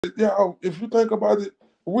Yeah, if you think about it,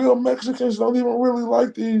 real Mexicans don't even really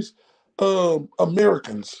like these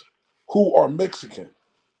Americans who are Mexican,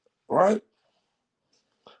 right?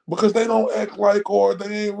 Because they don't act like, or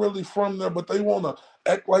they ain't really from there, but they want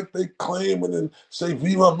to act like they claim and then say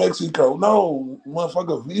Viva Mexico. No,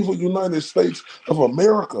 motherfucker, Viva United States of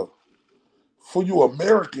America. For you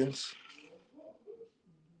Americans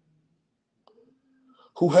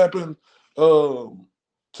who happen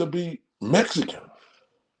to be Mexican.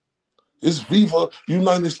 It's Viva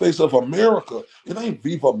United States of America. It ain't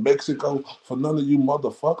Viva Mexico for none of you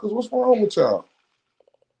motherfuckers. What's wrong with y'all?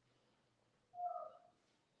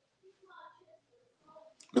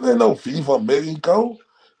 It ain't no Viva Mexico.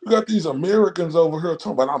 You got these Americans over here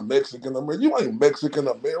talking about I'm Mexican American. You ain't Mexican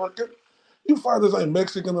American. You fighters ain't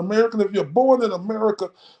Mexican American. If you're born in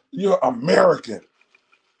America, you're American.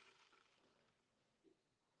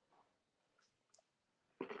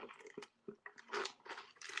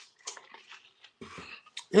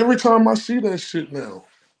 Every time I see that shit now,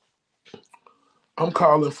 I'm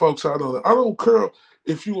calling folks out on it. I don't care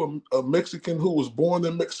if you a Mexican who was born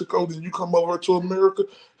in Mexico, then you come over to America.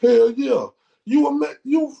 Hell yeah,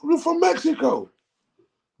 you from Mexico.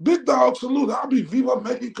 Big dog salute. I'll be Viva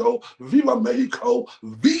Mexico, Viva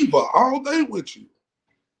all day with you.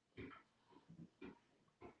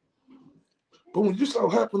 But when you so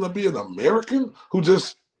happen to be an American who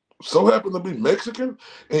just so happen to be Mexican,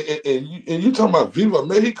 and you talking about Viva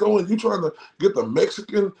Mexico, and you trying to get the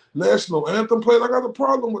Mexican national anthem played, I got a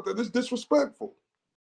problem with that. It's disrespectful.